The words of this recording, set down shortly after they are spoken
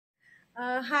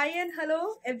Hi and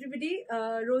hello everybody,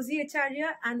 Rosie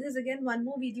Acharya, and this is again one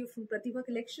more video from Prativa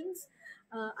Collections.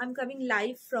 I'm coming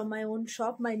live from my own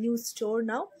shop, my new store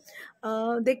now.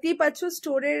 দেখতেই পাচ্ছ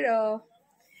স্টোরের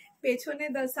পেছনে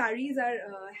the sarees are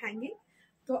hanging.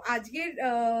 তো আজকের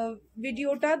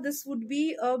ভিডিওটা this would be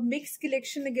a mixed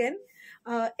collection again.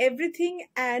 Everything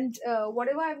and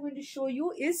whatever I'm going to show you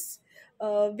is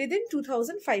within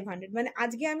 2500. মানে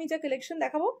আজকে আমি যা কালেকশন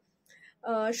দেখাবো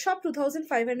সব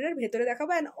 2500 এর ভেতরে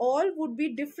দেখাবো and all would be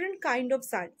different kind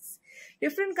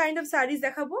of sarees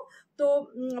দেখাবো। তো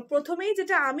প্রথমেই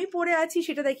যেটা আমি পরে আছি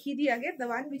সেটা দেখিয়ে দিই আগে। the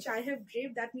one which I have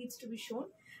draped that needs to be shown.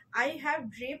 I have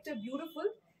draped a beautiful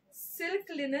silk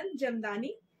linen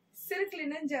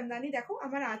jamdani দেখো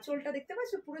আমার আঁচলটা দেখতে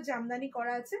পাচ্ছ পুরো জামদানি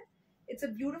করা আছে। it's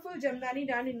a beautiful jamdani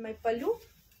done in my pallu,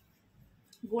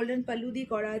 golden pallu দিয়ে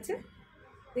করা আছে,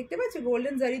 দেখতে পাচ্ছ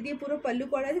গোল্ডেন জারি দিয়ে পুরো পাল্লু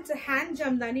করা আছে। it's a hand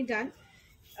jamdani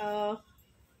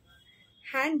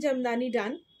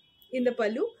done in the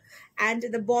pallu, and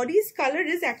the body's color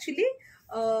is actually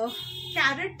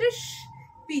carrotish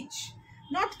peach,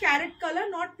 not carrot color,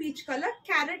 not peach color,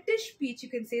 carrotish peach you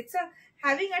can say. it's a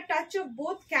having a touch of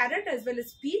both carrot as well as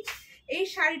peach. এই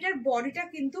শাড়িটার বডিটা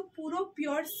কিন্তু পুরো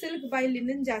pure silk by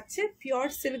linen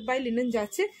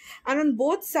যাচ্ছে, and on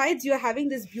both sides you are having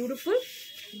this beautiful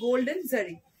golden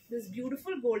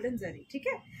zari, ठीक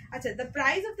है। अच्छा, the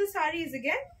price of the saree is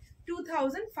again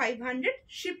 2500,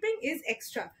 shipping is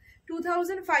extra,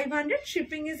 2500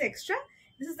 shipping is extra.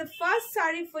 This is the first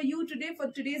saree for you today for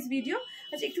today's video.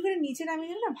 আচ্ছা একটু করে নিচে নামিয়ে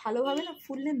দিলে না ভালোভাবে না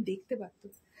ফুল লেন্থ দেখতে পারতো।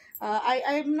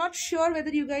 I am not sure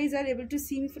whether you guys are able to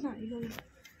see me for now.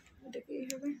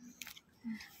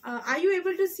 Are you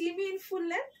able to see me in full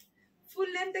length? Full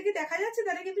length থেকে দেখা যাচ্ছে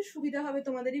তাহলে কিন্তু সুবিধা হবে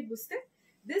তোমাদেরই বুঝতে।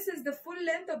 This is the full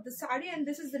length of the saree and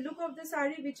this is the look of the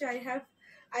saree which I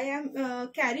am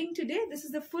carrying today. This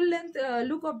is the full length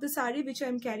look of the saree which I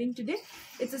am carrying today.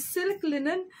 It's a silk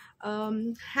linen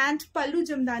hand pallu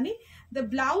jamdani. The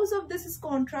blouse of this is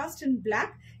contrast in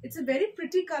black. It's a very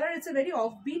pretty color. It's a very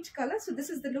offbeat color. So this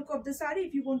is the look of the saree.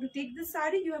 If you want to take this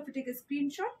saree, you have to take a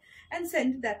screenshot and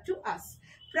send that to us.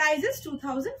 Price is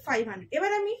 2500.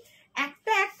 এবার আমি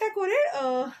একটা একটা করে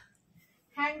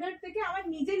hanger থেকে আমার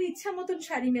নিজের ইচ্ছা মতন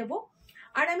শাড়ি নেব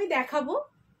আর আমি দেখাবো।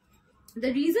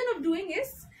 The reason of doing is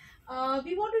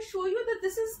we want to show you that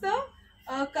this is the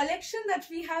collection that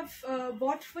we have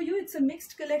bought for you. It's a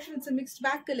mixed collection, it's a mixed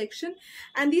bag collection,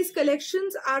 and these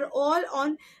collections are all on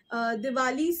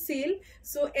Diwali sale.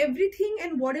 So everything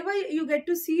and whatever you get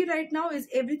to see right now is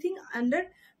everything under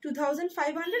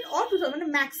 2500 or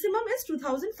 2000, maximum is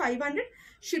 2500,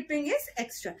 shipping is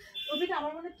extra. ওটা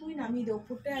আমার মনে তুই নামিয়ে দে,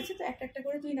 উপরটা আছে তো একটা একটা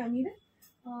করে তুই নামিয়ে দে।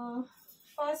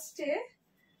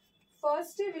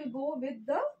 first day we'll go with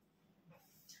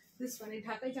this one,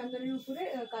 ঢাকাই জামদানির উপরে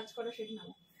কাজ করা সেটা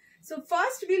নাও। So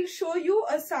first we'll show you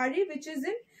a saree which is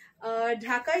in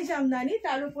ঢাকাই জামদানি,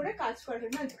 তার উপরে কাজ করা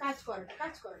না কাজ করা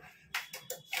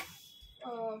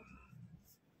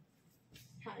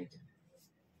হ্যাঁ।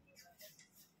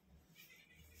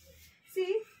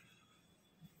 See,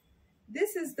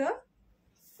 this is the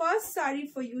first saree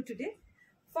for you today.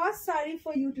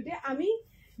 আমি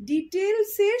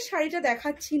ডিটেইলসে শাড়িটা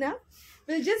দেখাচ্ছি না,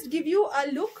 we'll just give you a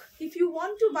look. If you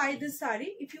want to buy this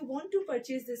saree, if you want to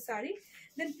purchase this saree,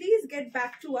 then please get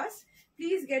back to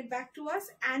us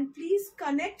and please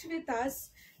connect with us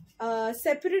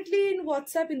separately in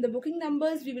WhatsApp. In the booking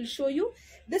numbers we will show you.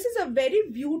 This is a very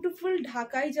beautiful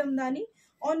Dhakai Jamdani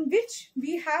on which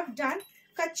we have done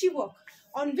kachi work.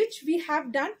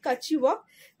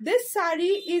 This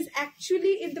saree is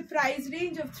actually in the price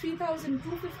range of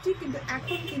 3250, কিন্তু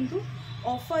এখন কিন্তু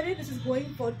অফারে this is going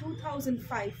for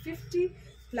 2550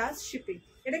 plus shipping.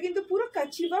 এটা কিন্তু পুরো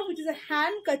kachi work, which is a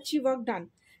hand kachi work done,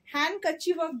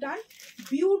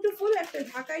 beautiful একটা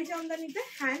ঢাকাই জামদানিতে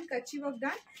hand kachi work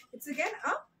done. It's again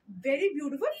a very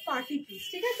beautiful party piece,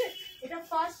 ঠিক আছে। এটা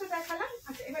ফার্স্ট দেখালাম।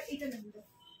 আচ্ছা এবার এটা নেব,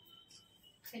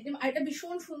 একদম একটা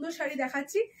ভীষণ সুন্দর শাড়ি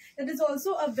দেখাচ্ছি। that is also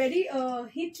a very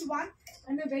hit one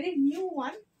and a very new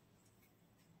one.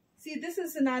 See, this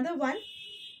is another one.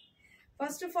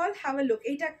 First of all, have a look.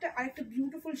 এটা একটা আরেকটা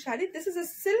beautiful sari. This is a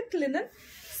silk linen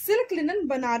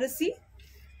Banarasi.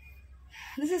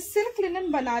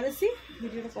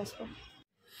 Video pause kar.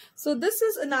 So this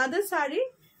is another saree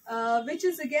which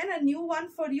is again a new one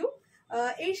for you.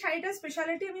 এই শাড়িটার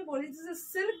speciality আমি বলি, this is a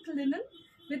silk linen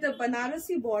with a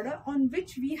Banarasi border on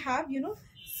which we have,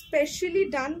 specially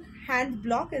done hand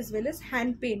block as well as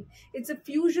hand paint. It's a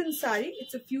fusion sari.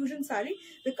 It's a fusion sari.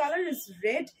 The color is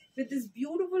red with this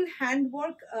beautiful hand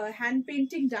work, hand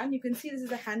painting done. You can see this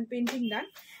is a hand painting done,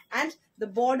 and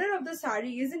the border of the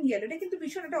sari is in yellow. Taken to be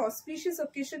sure at an auspicious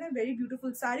occasion, a very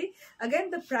beautiful sari. Again,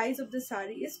 the price of the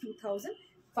sari is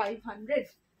 2,500.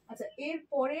 Acha, er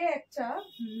pore ekta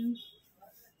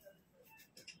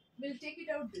we'll take it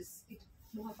out this.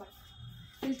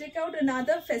 We'll take out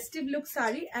another festive look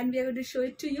sari and we are going to show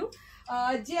it to you.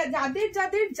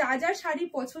 যাদের যা শাড়ি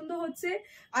পছন্দ হচ্ছে,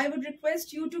 I would request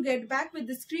you to get back with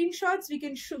the screenshots. We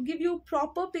can give you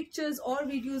proper pictures or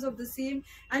videos of the same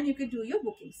and you can do your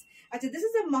bookings. আচ্ছা, this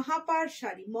is a mahapar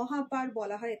shari. Mahapar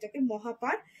বলা হয় এটাকে,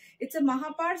 mahapar. It's a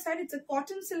mahapar sari. It's a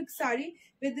cotton silk sari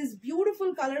with this beautiful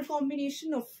color combination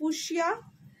of fuchsia.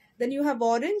 Then you have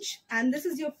orange, and this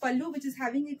is your pallu, which is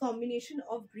having a combination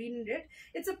of green and red.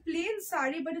 It's a plain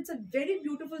sari, but it's a very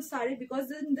beautiful sari because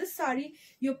in this sari,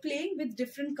 you're playing with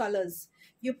different colors.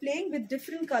 You're playing with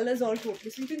different colors all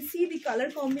totally. So you can see the color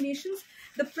combinations.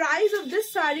 The price of this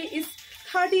sari is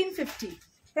 1350.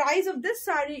 Price of this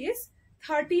sari is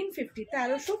 1350.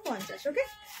 1350. Okay?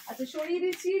 So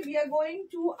we are going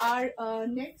to our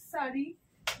next sari,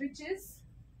 which is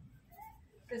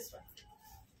this one.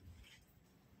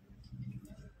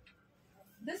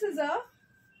 This is a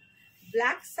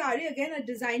black sari, again a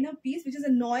designer piece, which is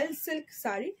a noil silk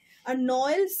sari. A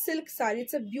noil silk sari.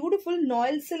 It's a beautiful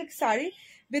noil silk sari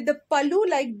with the pallu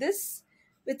like this.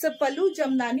 It's a pallu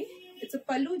jamdani. It's a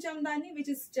pallu jamdani, which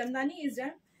is jamdani is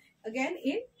done again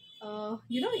in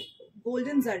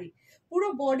golden zari. Puro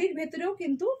body bhetoreo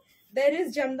kintu there is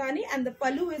jamdani and the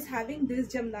pallu is having this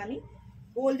jamdani.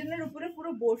 Golden er upore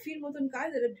puro borfir moton kaj.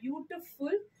 There are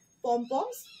beautiful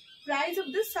pom-poms. Price of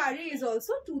this sari is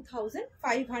also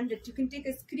 2,500. You can take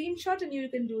a screenshot and you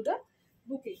can do the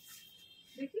booking.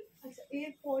 We'll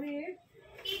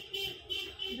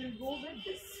go with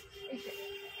this. Okay.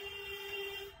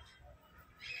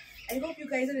 I hope you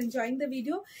guys are enjoying the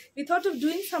video. We thought of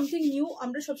doing something new.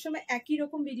 Amra sob shomoy ekই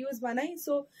রকম videos banai.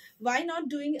 So why not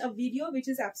doing a video which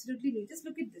is absolutely new? Just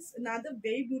look at this. Another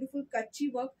very beautiful kachi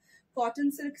work cotton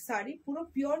silk sari. Puro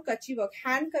pure kachi work,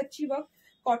 hand kachi work.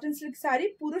 Cotton silk sari,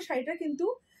 puro শাড়িটা কিন্তু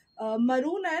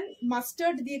maroon and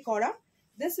mustard দিয়ে করা.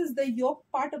 This is the yoke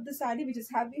part of the sari which is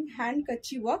having hand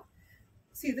kachi work.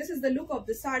 See, this is the look of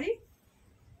the sari.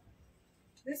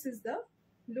 This is the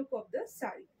look of the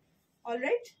sari. All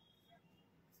right,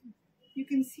 you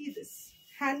can see this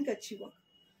hand kachi work,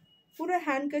 puro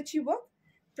hand kachi work.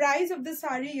 Price of the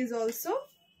sari is also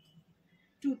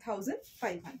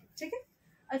 2,500. Okay.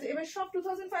 আচ্ছা, এবার সব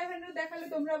 2,500 দেখালে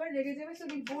তোমরা আবার রেগে যাবে, so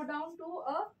we go down to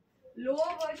a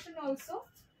lower version also.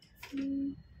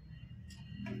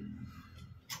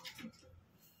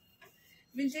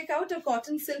 We'll take out a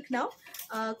cotton silk now.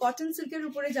 Cotton silk এর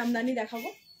উপরে জামদানি দেখাবো.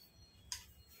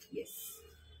 Yes,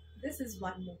 this is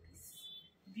one more piece.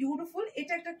 Beautiful.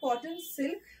 এটা একটা cotton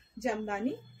silk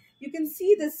Jamdani. You can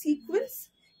see the sequence.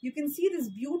 You can see this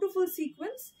beautiful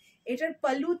sequence. এটার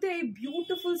পাল্লুতে এই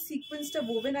beautiful sequence টা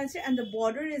woven আছে and the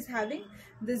border is having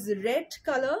this red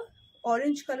color,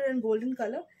 orange color and golden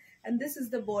color, and this is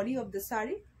the body of the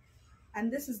sari and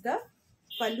this is the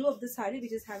pallu of the sari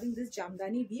which is having this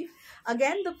jamdani weave.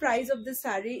 Again, the price of the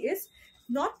sari is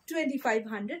not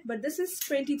 2,500 but this is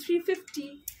 2,350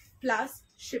 plus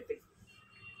shipping.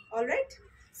 All right,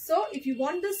 so if you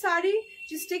want the sari,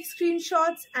 just take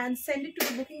screenshots and send it to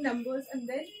the booking numbers and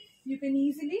then you can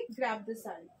easily grab the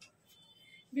sari.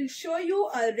 We'll show you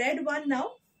a red one now.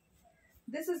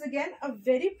 This is again a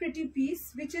very pretty piece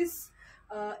which is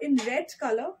in red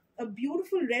color, a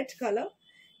beautiful red color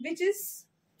which is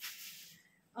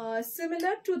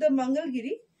similar to the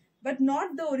Mangalgiri but not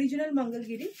the original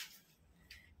Mangalgiri.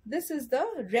 This is the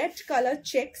red color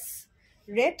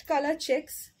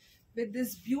checks with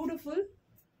this beautiful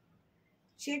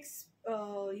checks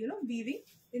weaving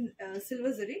in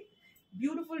silver zari.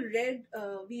 Beautiful red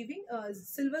weaving,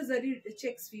 silver zari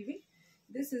checks weaving.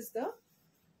 This is the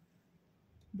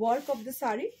work of the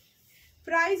sari.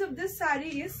 Price of this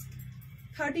sari is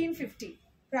 1350.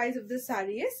 Price of this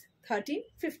sari is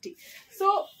 1350. So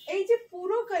এই যে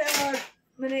পুরো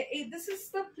মানে this is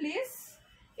the place.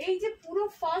 এই যে পুরো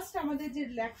first আমাদের যে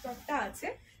ল্যাপটপটা আছে,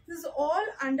 this is all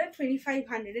under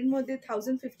 2,500. এর মধ্যে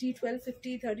 1,050,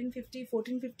 1,250, 1,350,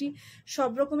 1,450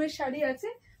 সব রকমের শাড়ি আছে.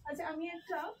 আচ্ছা, আমি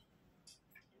একটা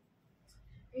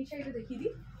এই শাড়িটা দেখিয়ে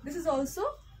দিই. This is also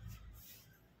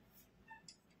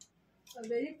a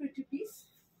very pretty piece.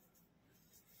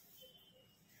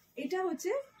 এটা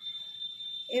হচ্ছে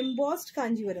embossed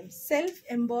Kanjivaram, self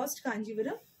embossed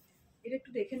Kanjivaram. এটা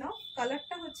একটু দেখে নাও,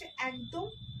 কালারটা হচ্ছে একদম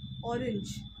অরেঞ্জ,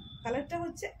 কালারটা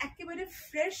হচ্ছে একেবারে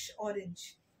ফ্রেশ অরেঞ্জ,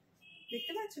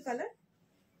 দেখতে পাচ্ছ colour?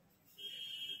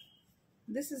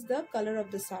 This is the color of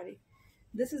the sari.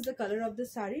 This is the color of the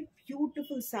sari.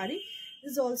 Beautiful sari.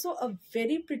 This is also a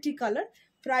very pretty color.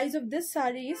 Price of this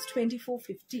sari is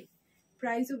 2450.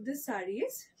 Price of this sari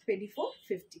is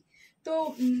 2450. So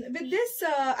with this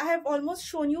I have almost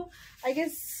shown you, I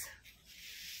guess,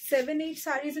 7-8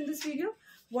 sarees in this video.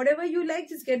 Whatever you like,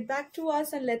 just get back to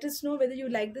us and let us know whether you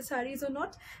like the sarees or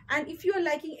not. And if you are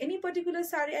liking any particular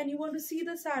saree and you want to see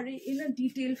the saree in a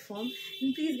detailed form,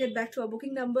 then please get back to our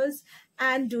booking numbers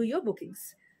and do your bookings.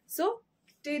 So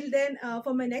till then,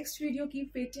 for my next video, keep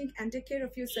waiting and take care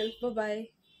of yourself. Bye bye.